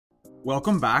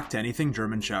Welcome back to Anything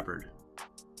German Shepherd.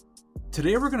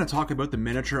 Today we're going to talk about the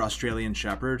miniature Australian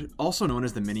Shepherd, also known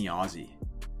as the Mini Aussie.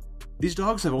 These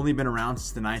dogs have only been around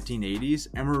since the 1980s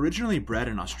and were originally bred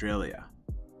in Australia.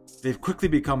 They've quickly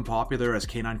become popular as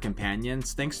canine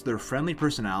companions thanks to their friendly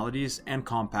personalities and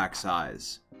compact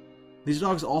size. These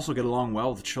dogs also get along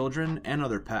well with children and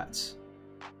other pets.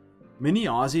 Mini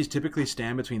Aussies typically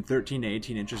stand between 13 to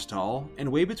 18 inches tall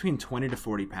and weigh between 20 to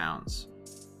 40 pounds.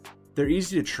 They're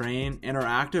easy to train and are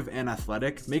active and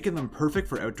athletic, making them perfect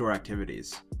for outdoor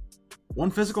activities. One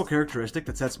physical characteristic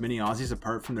that sets Mini Aussies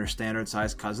apart from their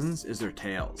standard-sized cousins is their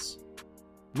tails.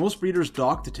 Most breeders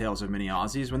dock the tails of Mini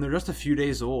Aussies when they're just a few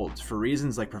days old for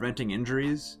reasons like preventing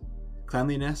injuries,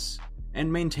 cleanliness,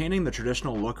 and maintaining the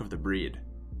traditional look of the breed.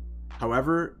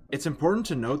 However, it's important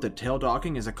to note that tail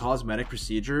docking is a cosmetic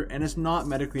procedure and is not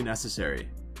medically necessary.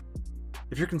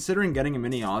 If you're considering getting a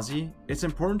Mini Aussie, it's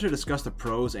important to discuss the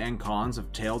pros and cons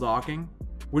of tail docking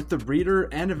with the breeder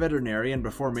and a veterinarian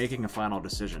before making a final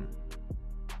decision.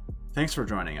 Thanks for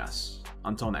joining us.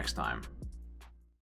 Until next time.